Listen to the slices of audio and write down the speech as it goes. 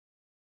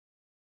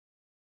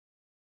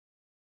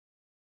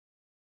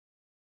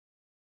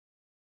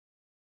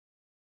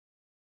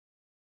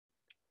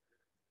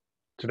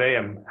Today,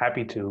 I'm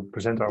happy to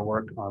present our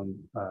work on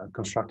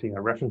constructing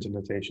a reference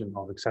annotation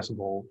of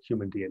accessible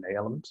human DNA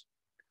elements.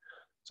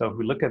 So if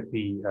we look at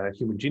the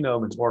human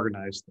genome, it's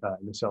organized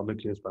in the cell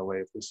nucleus by way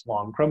of this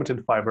long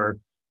chromatin fiber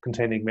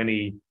containing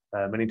many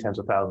tens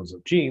of thousands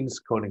of genes,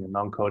 coding and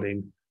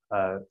non-coding,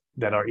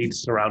 that are each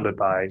surrounded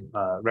by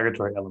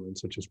regulatory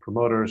elements such as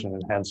promoters and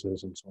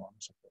enhancers and so on and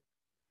so forth.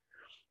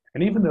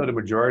 And even though the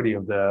majority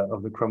of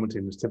the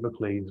chromatin is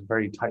typically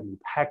very tightly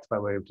packed by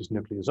way of this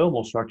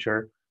nucleosomal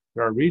structure,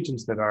 there are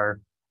regions that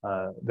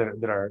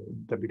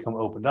become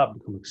opened up,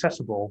 become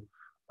accessible.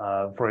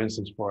 For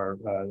instance, for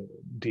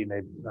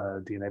DNA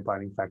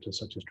binding factors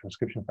such as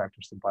transcription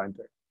factors to bind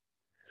there.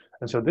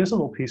 And so these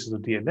little pieces of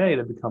DNA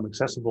that become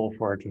accessible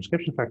for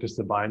transcription factors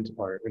to bind,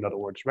 or in other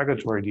words,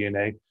 regulatory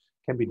DNA,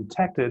 can be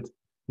detected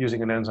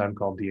using an enzyme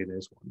called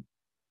DNase I.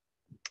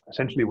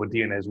 Essentially, what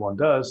DNase I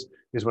does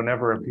is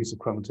whenever a piece of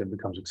chromatin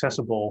becomes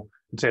accessible,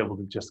 it's able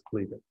to just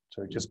cleave it.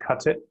 So it just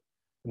cuts it,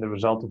 and the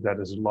result of that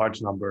is a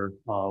large number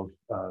of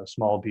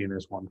small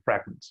DNase I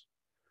fragments.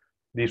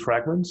 These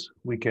fragments,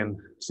 we can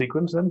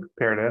sequence them,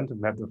 pair end, and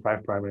map the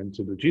 5'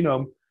 into the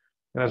genome.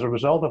 And as a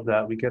result of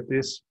that, we get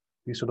these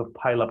sort of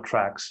pile-up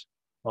tracks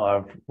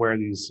of where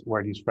these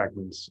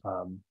fragments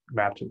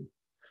map to.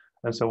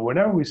 And so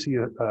whenever we see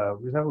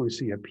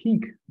a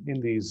peak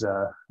in these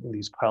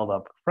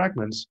piled-up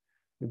fragments,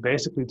 it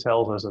basically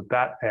tells us that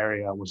that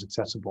area was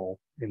accessible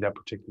in that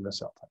particular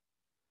cell type.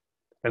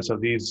 And so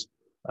these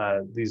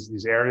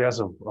areas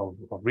of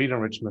read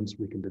enrichments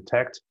we can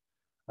detect,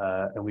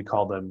 and we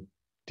call them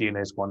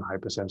DNase I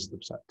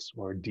hypersensitive sites,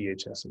 or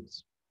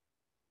DHSS.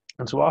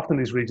 And so often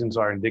these regions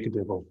are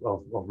indicative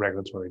of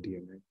regulatory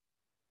DNA.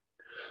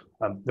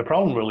 The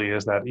problem really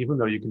is that even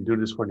though you can do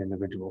this for an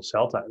individual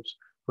cell types,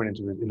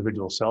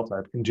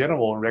 in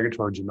general, in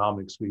regulatory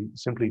genomics, we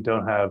simply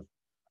don't have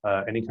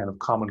any kind of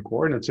common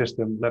coordinate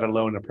system, let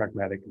alone a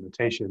pragmatic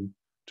annotation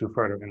to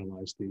further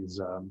analyze these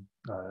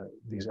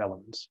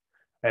elements.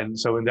 And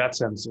so in that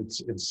sense,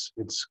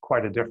 it's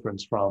quite a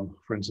difference from,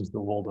 for instance, the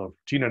world of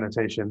gene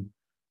annotation,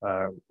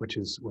 which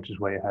is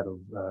way ahead of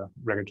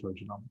regulatory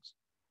genomics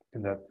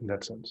in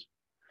that sense.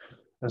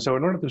 And so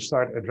in order to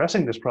start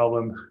addressing this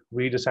problem,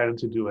 we decided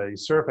to do a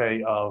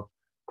survey of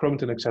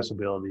chromatin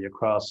accessibility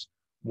across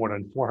more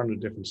than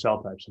 400 different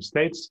cell types and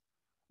states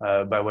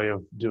by way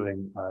of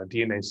doing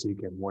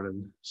DNase-seq in more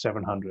than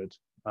 700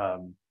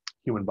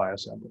 human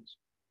biosamples.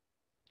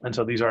 And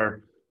so these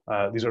are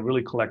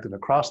really collected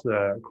across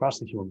the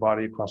human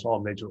body, across all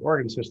major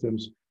organ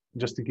systems.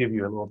 Just to give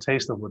you a little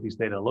taste of what these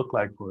data look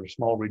like for a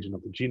small region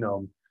of the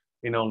genome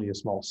in only a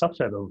small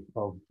subset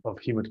of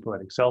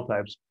hematopoietic cell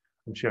types,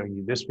 I'm showing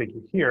you this figure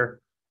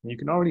here. And you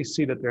can already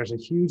see that there's a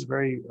huge,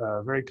 very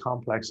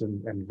complex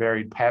and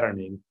varied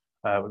patterning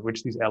with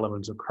which these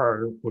elements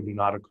occur or do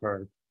not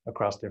occur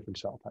across different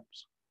cell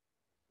types.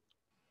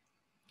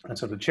 And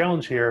so the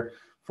challenge here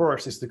for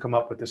us is to come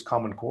up with this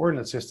common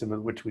coordinate system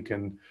in which we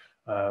can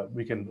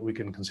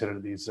consider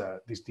these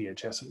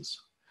DHSs.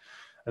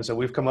 And so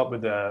we've come up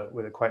with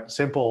a quite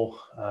simple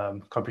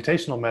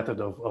computational method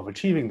of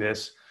achieving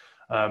this,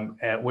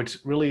 which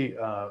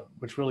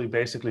really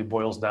basically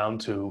boils down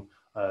to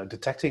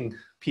detecting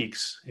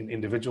peaks in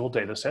individual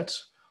data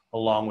sets,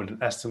 along with an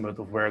estimate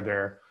of where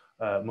their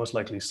most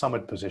likely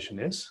summit position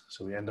is.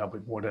 So we end up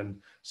with more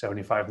than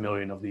 75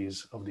 million of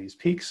these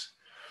peaks.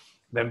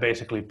 Then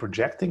basically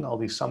projecting all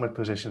these summit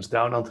positions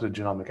down onto the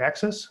genomic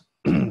axis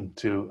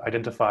to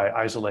identify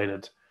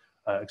isolated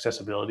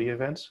accessibility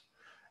events.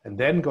 And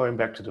then going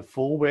back to the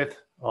full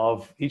width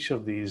of each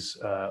of these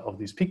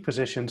peak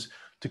positions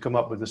to come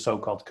up with the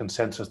so-called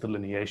consensus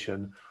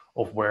delineation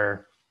of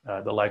where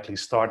the likely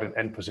start and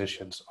end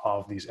positions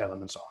of these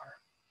elements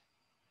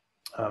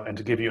are. And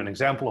to give you an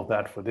example of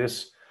that for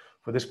this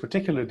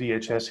particular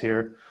DHS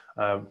here,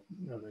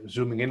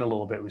 zooming in a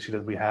little bit, we see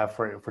that we have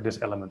for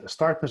this element a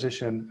start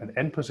position, an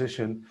end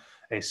position,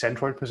 a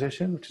centroid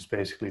position, which is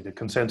basically the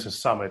consensus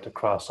summit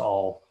across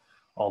all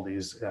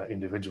these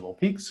individual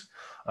peaks,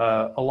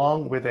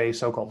 along with a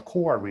so-called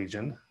core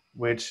region,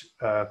 which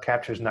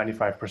captures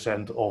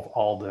 95% of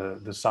all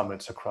the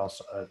summits across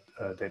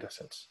data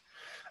sets.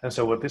 And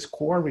so what this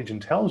core region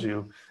tells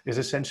you is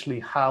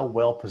essentially how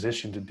well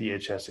positioned the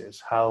DHS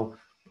is,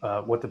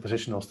 what the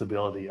positional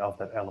stability of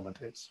that element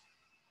is.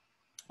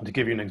 And to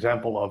give you an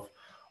example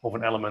of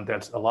an element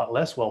that's a lot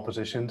less well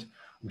positioned,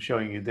 I'm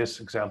showing you this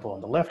example on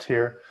the left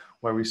here,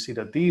 where we see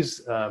that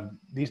these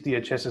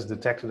DHSs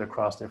detected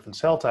across different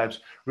cell types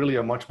really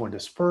are much more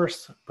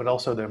dispersed, but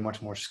also they're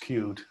much more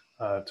skewed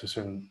to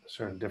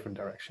certain different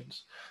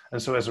directions.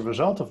 And so as a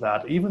result of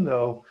that, even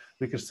though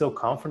we can still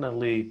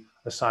confidently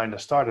assign a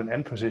start and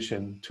end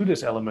position to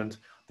this element,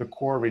 the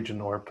core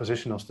region or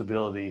positional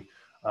stability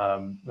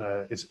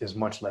is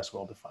much less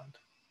well defined.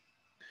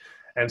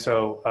 And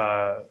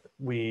so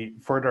we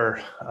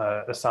further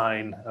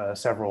assign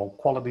several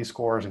quality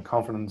scores and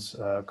confidence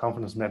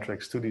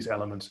metrics to these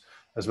elements,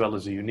 as well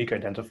as a unique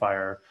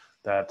identifier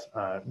that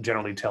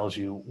generally tells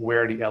you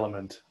where the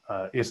element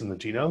is in the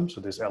genome.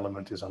 So this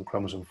element is on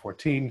chromosome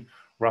 14,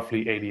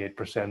 roughly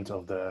 88%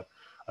 of the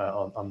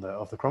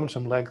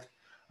chromosome length.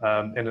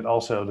 And then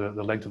also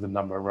the length of the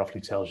number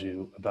roughly tells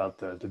you about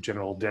the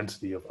general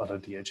density of other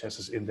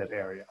DHSs in that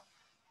area.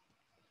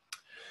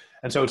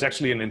 And so it's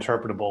actually an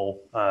interpretable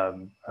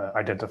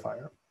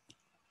identifier.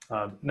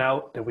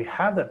 Now that we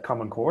have that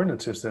common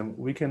coordinate system,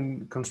 we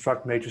can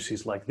construct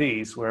matrices like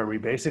these, where we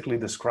basically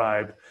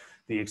describe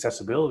the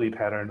accessibility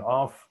pattern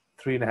of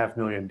 3.5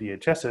 million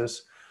DHSs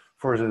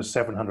versus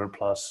 700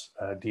 plus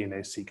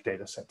DNase-seq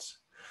datasets.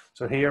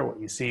 So here what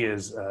you see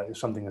is if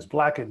something is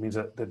black, it means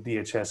that the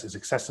DHS is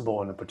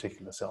accessible in a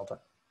particular cell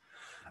type.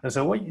 And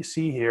so what you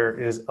see here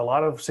is a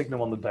lot of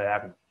signal on the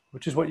diagonal,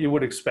 which is what you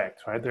would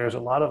expect, right? There's a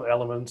lot of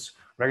elements,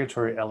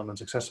 regulatory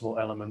elements, accessible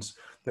elements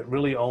that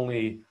really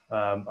only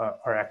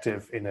are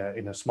active in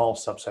a small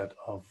subset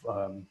of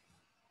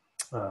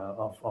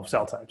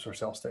cell types or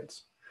cell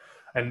states.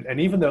 And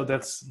even though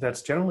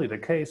that's generally the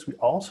case, we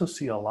also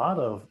see a lot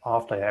of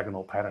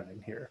off-diagonal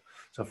patterning here.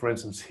 So for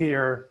instance,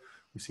 here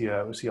we see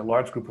a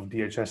large group of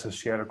DHSs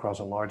shared across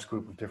a large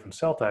group of different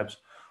cell types.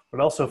 But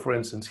also, for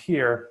instance,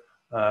 here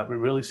we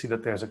really see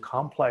that there's a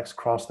complex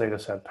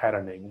cross-dataset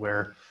patterning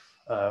where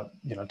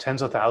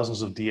tens of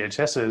thousands of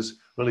DHSs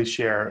really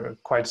share a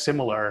quite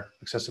similar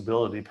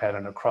accessibility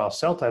pattern across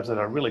cell types that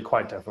are really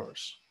quite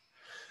diverse.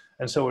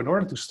 And so in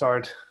order to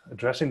start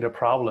addressing the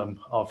problem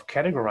of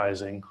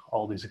categorizing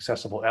all these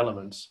accessible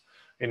elements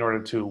in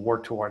order to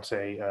work towards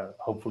a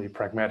hopefully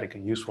pragmatic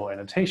and useful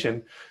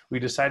annotation, we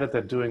decided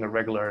that doing a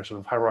regular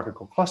sort of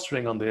hierarchical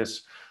clustering on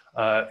this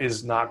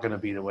is not going to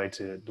be the way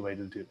to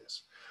do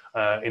this.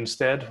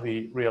 Instead,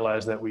 we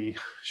realized that we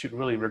should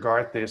really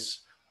regard this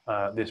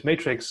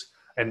matrix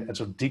and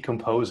sort of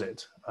decompose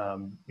it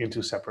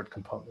into separate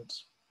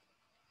components.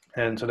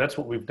 And so that's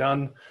what we've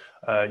done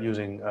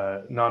using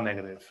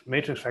non-negative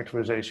matrix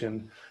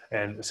factorization.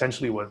 And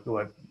essentially what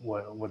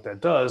that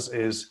does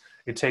is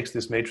it takes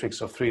this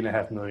matrix of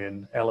 3.5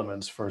 million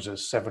elements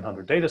versus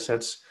 700 data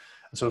sets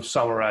and sort of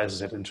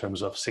summarizes it in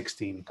terms of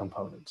 16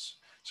 components.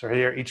 So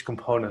here each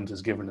component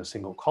is given a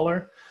single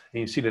color,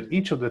 and you see that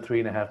each of the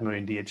 3.5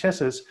 million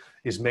DHSs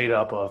is made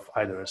up of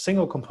either a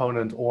single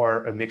component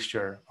or a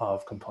mixture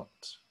of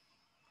components.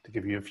 To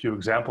give you a few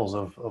examples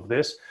of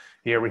this,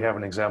 here we have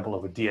an example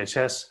of a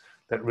DHS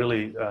that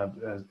really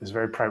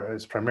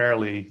is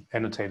primarily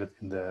annotated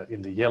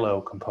in the yellow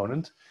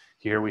component.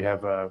 Here we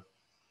have a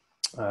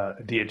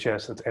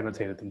DHS that's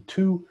annotated in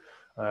two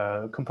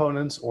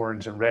components,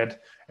 orange and red.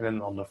 And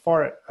then on the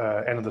far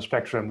end of the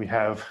spectrum, we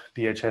have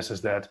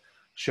DHSs that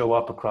show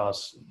up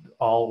across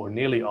all or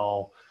nearly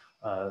all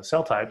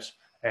cell types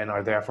and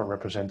are therefore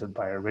represented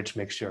by a rich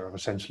mixture of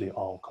essentially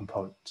all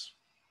components.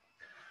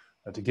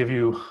 To give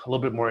you a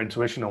little bit more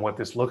intuition on what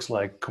this looks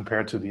like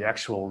compared to the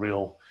actual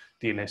real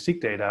DNase-seq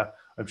data,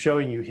 I'm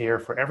showing you here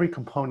for every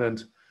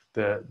component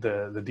the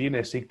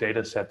DNase-seq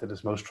data set that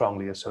is most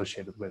strongly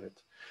associated with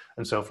it.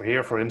 And so for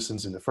here, for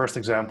instance, in the first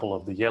example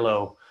of the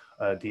yellow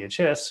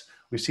DHS,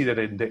 we see that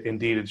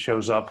indeed it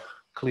shows up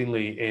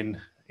cleanly in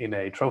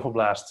a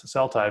trophoblast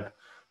cell type,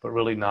 but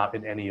really not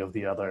in any of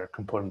the other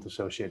component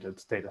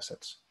associated data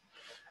sets.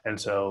 And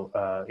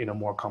so in a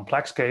more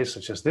complex case,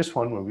 such as this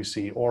one, where we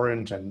see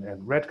orange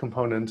and red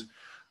component,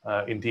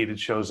 indeed it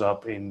shows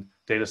up in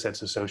data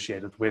sets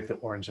associated with the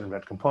orange and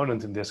red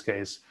component, in this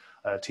case,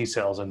 T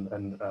cells and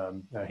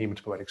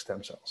hematopoietic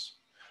stem cells.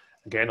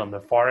 Again, on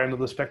the far end of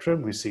the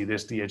spectrum, we see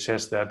this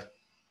DHS that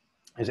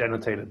is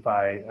annotated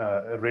by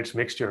a rich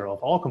mixture of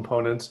all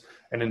components,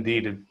 and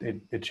indeed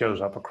it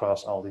shows up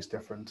across all these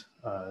different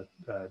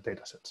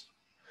data sets.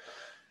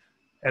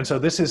 And so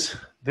this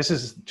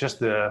is just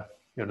the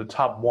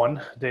top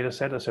one data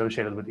set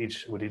associated with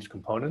each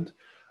component.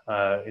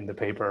 In the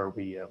paper,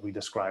 we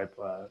describe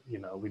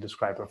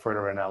a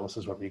further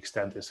analysis where we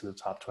extend this to the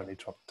top 20,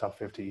 top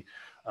 50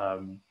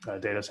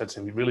 data sets,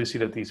 and we really see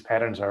that these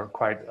patterns are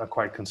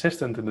quite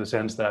consistent in the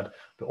sense that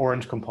the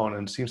orange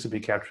component seems to be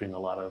capturing a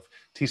lot of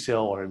T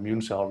cell or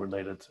immune cell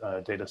related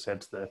data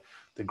sets, the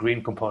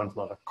green component a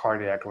lot of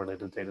cardiac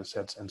related data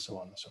sets, and so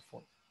on and so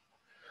forth.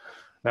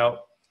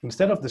 Now,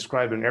 instead of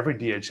describing every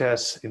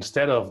DHS,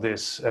 instead of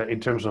this, in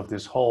terms of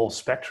this whole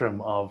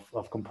spectrum of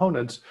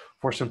components,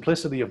 for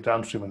simplicity of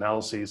downstream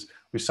analyses,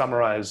 we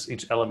summarize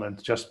each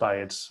element just by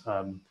its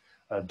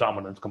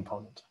dominant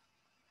component.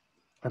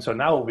 And so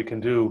now what we can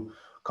do,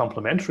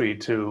 complementary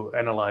to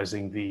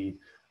analyzing the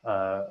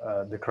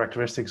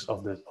characteristics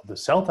of the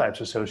cell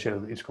types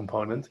associated with each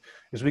component,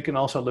 is we can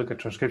also look at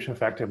transcription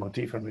factor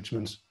motif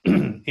enrichments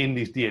in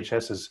these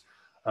DHSs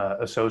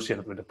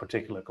associated with a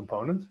particular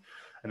component.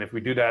 And if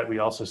we do that, we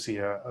also see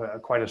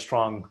quite a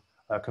strong,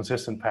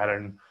 consistent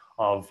pattern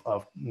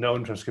of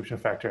known transcription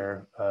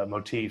factor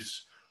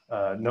motifs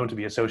known to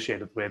be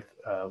associated with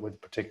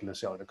particular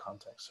cellular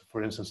contexts.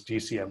 For instance,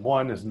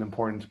 GCM1 is an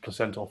important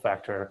placental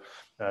factor.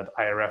 The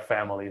IRF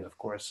family is, of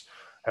course,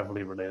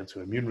 heavily related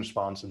to immune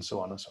response, and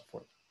so on and so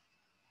forth.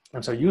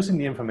 And so using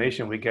the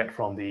information we get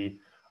from the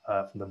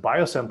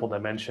biosample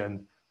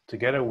dimension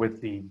together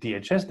with the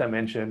DHS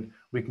dimension,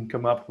 we can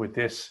come up with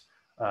this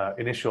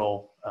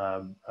initial,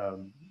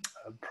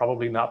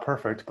 probably not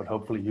perfect, but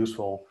hopefully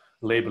useful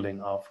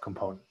labeling of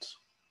components.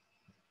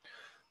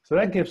 So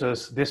that gives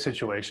us this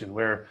situation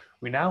where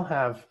we now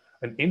have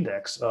an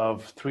index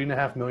of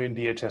 3.5 million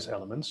DHS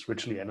elements,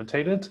 richly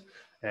annotated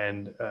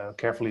and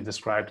carefully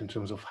described in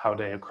terms of how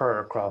they occur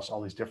across all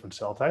these different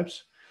cell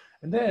types.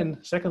 And then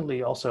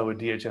secondly, also a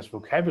DHS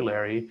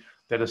vocabulary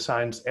that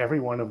assigns every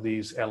one of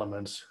these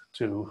elements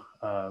to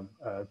a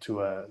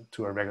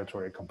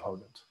regulatory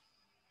component.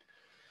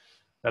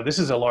 Now this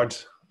is a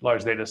large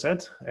data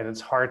set, and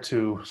it's hard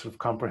to sort of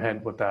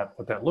comprehend what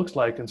that looks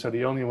like. And so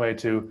the only way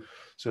to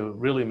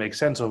really make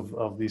sense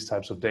of these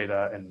types of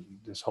data, and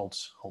this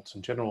holds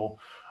in general,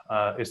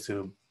 is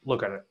to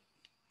look at it.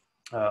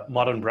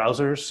 Modern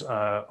browsers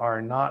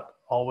are not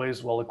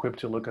always well equipped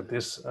to look at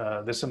this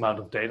amount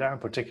of data,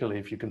 particularly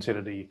if you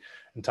consider the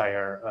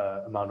entire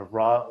amount of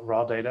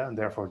raw data, and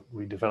therefore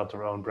we developed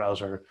our own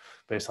browser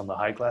based on the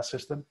GWAS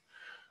system.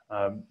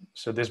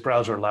 So this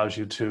browser allows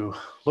you to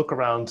look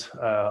around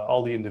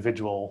all the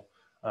individual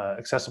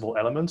accessible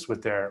elements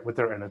with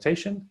their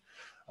annotation.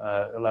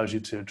 Allows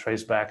you to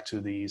trace back to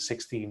the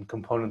 16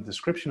 component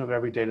description of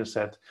every data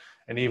set,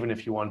 and even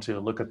if you want to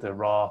look at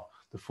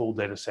the full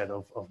data set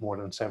of more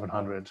than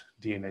 700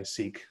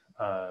 DNase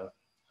I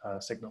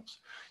signals.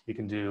 You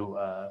can do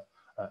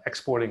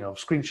exporting of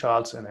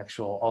screenshots and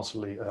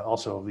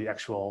also of the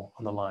actual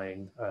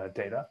underlying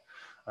data.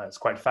 It's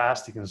quite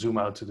fast. You can zoom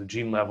out to the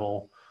gene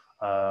level,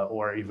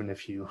 or even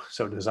if you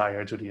so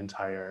desire to the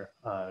entire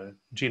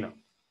genome.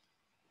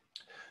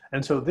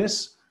 And so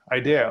this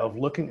idea of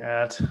looking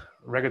at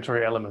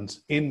regulatory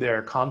elements in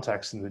their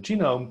context in the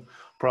genome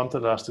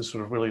prompted us to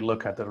sort of really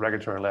look at the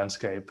regulatory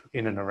landscape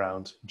in and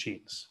around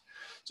genes.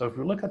 So if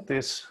we look at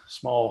this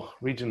small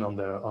region on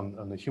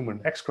the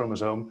human X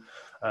chromosome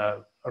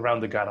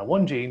around the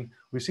GATA1 gene,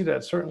 we see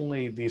that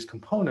certainly these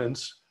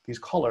components, these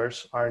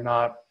colors, are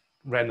not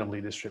randomly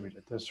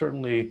distributed. There's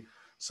certainly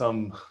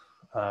some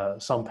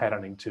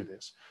patterning to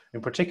this. In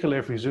particular,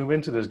 if we zoom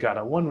into this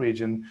GATA1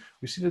 region,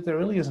 we see that there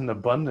really is an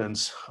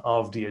abundance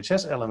of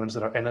DHS elements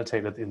that are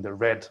annotated in the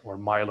red or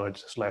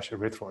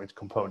myeloid/erythroid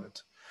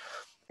component.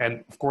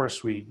 And of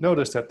course, we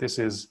notice that this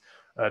is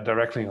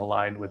directly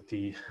aligned with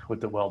the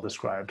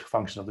well-described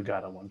function of the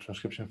GATA1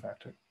 transcription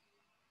factor.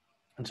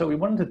 And so we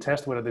wanted to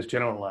test whether this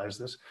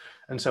generalizes.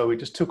 And so we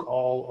just took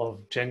all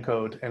of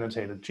GenCode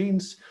annotated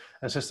genes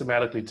and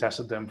systematically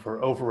tested them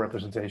for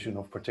overrepresentation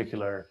of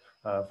particular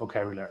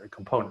vocabulary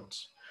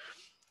components.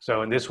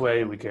 So in this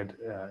way, we could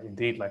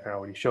indeed, like I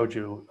already showed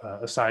you,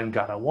 assign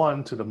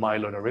GATA1 to the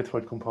myeloid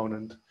erythroid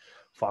component,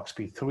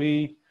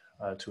 FOXP3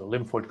 to a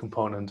lymphoid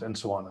component, and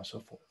so on and so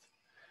forth.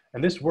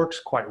 And this works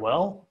quite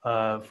well.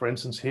 For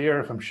instance, here,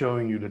 if I'm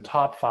showing you the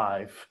top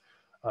 5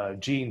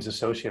 genes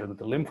associated with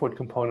the lymphoid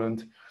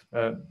component,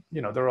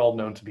 they're all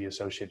known to be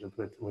associated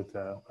with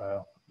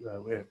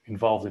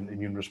involved in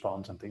immune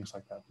response and things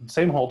like that. The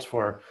same holds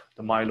for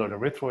the myeloid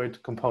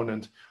erythroid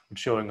component, which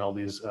showing all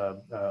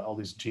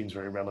these genes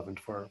very relevant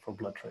for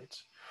blood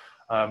traits.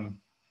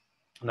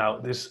 Now,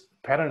 this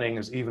patterning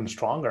is even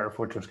stronger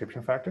for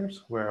transcription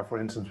factors, where, for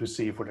instance, we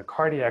see for the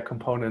cardiac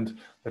component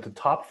that the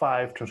top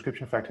 5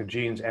 transcription factor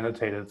genes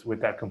annotated with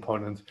that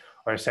component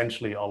are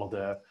essentially all of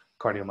the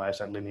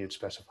cardiomyocyte lineage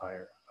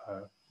specifier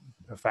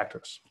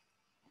factors.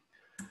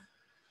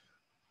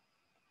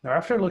 Now,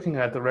 after looking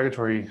at the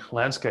regulatory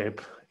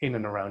landscape in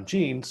and around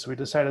genes, we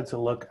decided to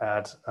look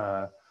at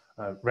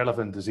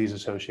relevant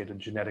disease-associated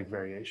genetic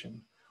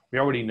variation. We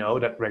already know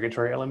that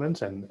regulatory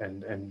elements and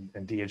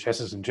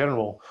DHSs in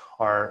general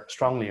are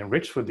strongly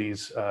enriched for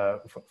these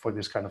for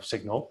this kind of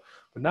signal.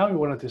 But now we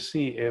wanted to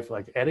see if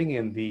adding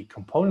in the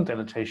component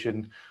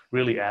annotation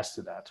really adds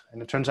to that.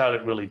 And it turns out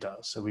it really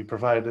does. So we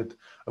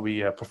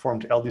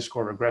performed LD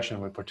score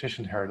regression with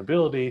partition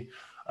heritability,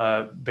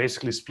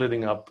 basically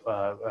splitting up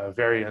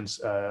variants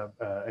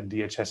and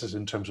DHSs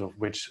in terms of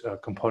which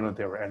component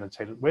they were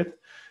annotated with.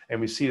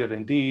 And we see that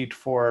indeed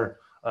for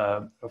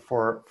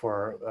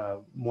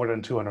more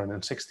than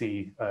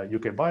 260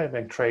 UK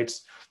biobank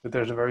traits, that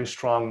there's a very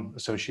strong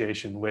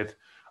association with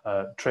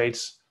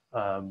traits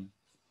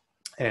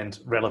and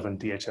relevant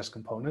DHS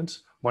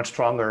components, much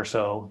stronger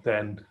so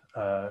than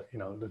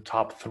the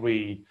top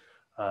 3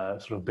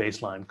 sort of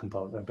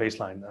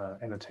baseline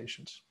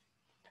annotations.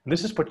 And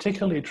this is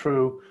particularly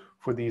true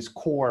for these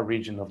core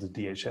region of the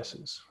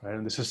DHSs, right?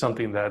 And this is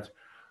something that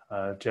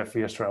Jeff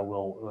Viestra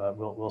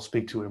will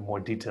speak to in more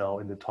detail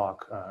in the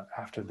talk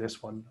after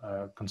this one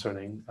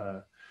concerning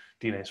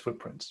DNase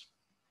footprints.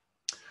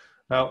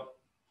 Now,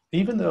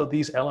 even though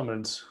these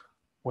elements,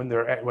 when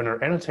they're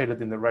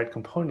annotated in the right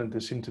component, they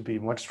seem to be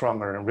much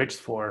stronger enriched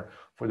for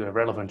the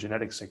relevant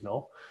genetic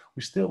signal,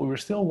 we were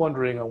still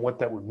wondering on what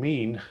that would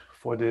mean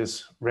for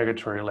this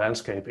regulatory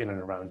landscape in and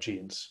around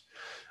genes.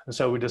 And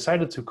so we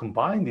decided to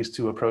combine these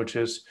 2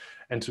 approaches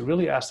and to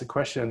really ask the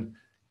question,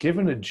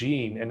 given a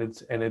gene and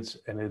its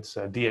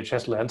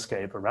DHS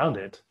landscape around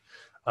it,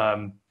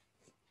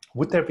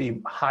 would there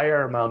be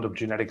higher amount of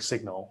genetic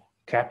signal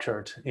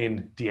captured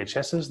in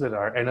DHSs that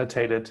are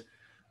annotated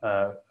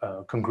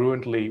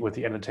congruently with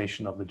the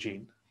annotation of the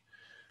gene,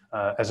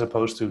 as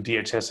opposed to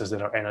DHSs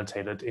that are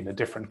annotated in a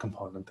different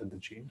component than the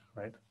gene,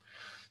 right?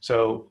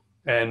 So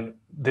And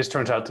this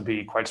turns out to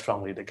be quite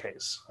strongly the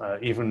case,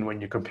 even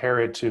when you compare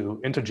it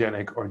to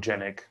intergenic or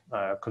genic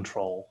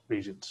control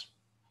regions.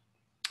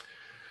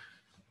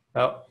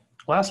 Now,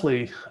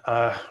 lastly,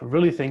 I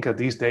really think that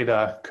these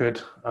data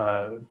could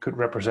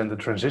represent the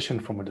transition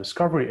from a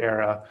discovery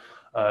era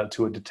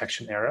to a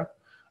detection era.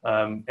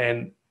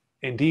 And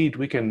indeed,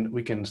 we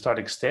can start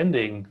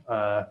extending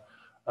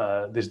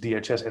this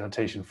DHS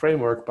annotation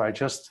framework by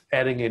just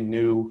adding in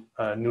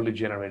newly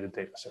generated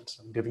data sets.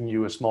 I'm giving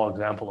you a small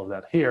example of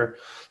that here.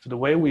 So the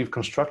way we've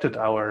constructed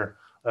our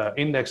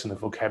index and the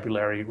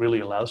vocabulary really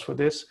allows for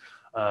this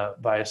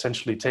by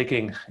essentially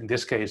taking, in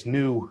this case,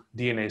 new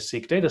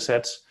DNase-seq data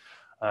sets,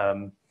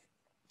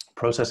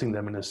 processing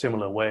them in a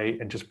similar way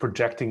and just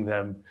projecting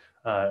them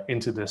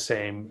into the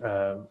same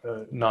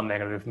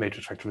non-negative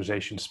matrix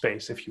factorization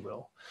space, if you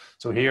will.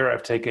 So here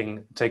I've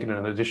taken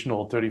an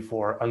additional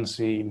 34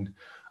 unseen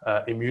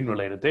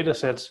immune-related data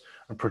sets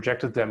and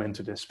projected them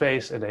into this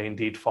space, and they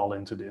indeed fall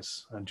into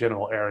this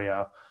general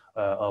area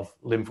of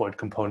lymphoid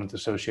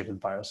component-associated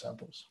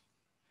biosamples.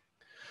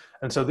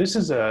 And so this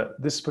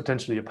is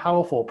potentially a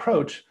powerful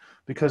approach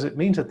because it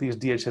means that these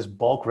DHS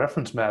bulk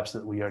reference maps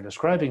that we are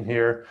describing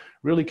here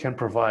really can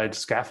provide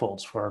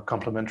scaffolds for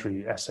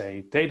complementary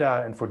assay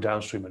data and for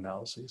downstream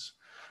analyses.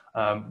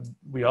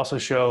 We also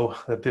show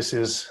that this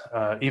is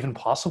even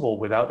possible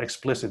without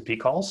explicit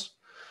pcalls,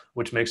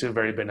 which makes it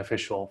very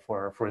beneficial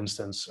for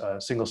instance,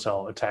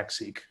 single-cell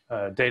attack-seq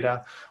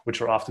data,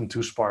 which are often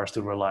too sparse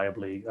to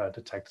reliably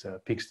detect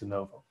peaks de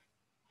novo.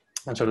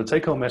 And so the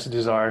take-home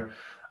messages are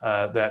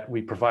that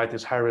we provide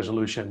this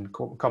high-resolution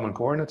common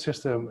coordinate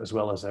system as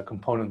well as a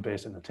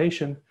component-based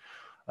annotation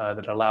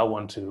that allow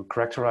one to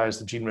characterize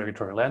the gene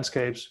regulatory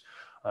landscapes,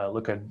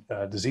 look at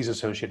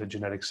disease-associated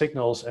genetic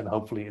signals, and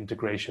hopefully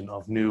integration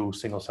of new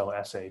single-cell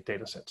assay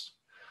data sets.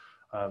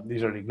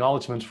 These are the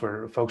acknowledgements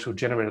for folks who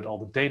generated all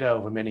the data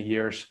over many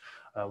years,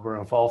 were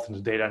involved in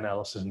the data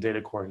analysis and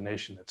data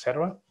coordination,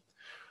 etc.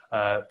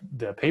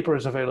 The paper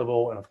is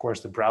available, and of course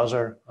the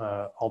browser,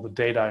 all the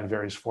data in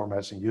various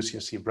formats in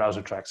UCSC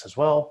browser tracks as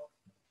well.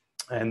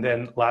 And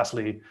then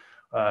lastly,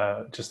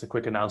 just a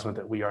quick announcement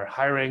that we are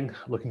hiring,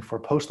 looking for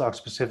postdocs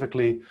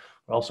specifically.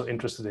 We're also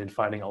interested in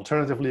finding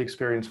alternatively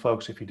experienced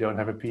folks if you don't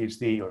have a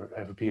PhD or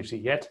have a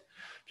PhD yet.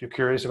 If you're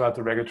curious about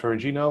the regulatory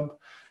genome,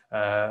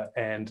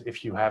 and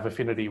if you have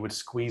affinity with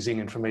squeezing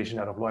information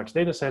out of large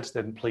data sets,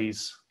 then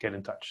please get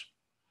in touch.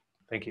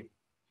 Thank you.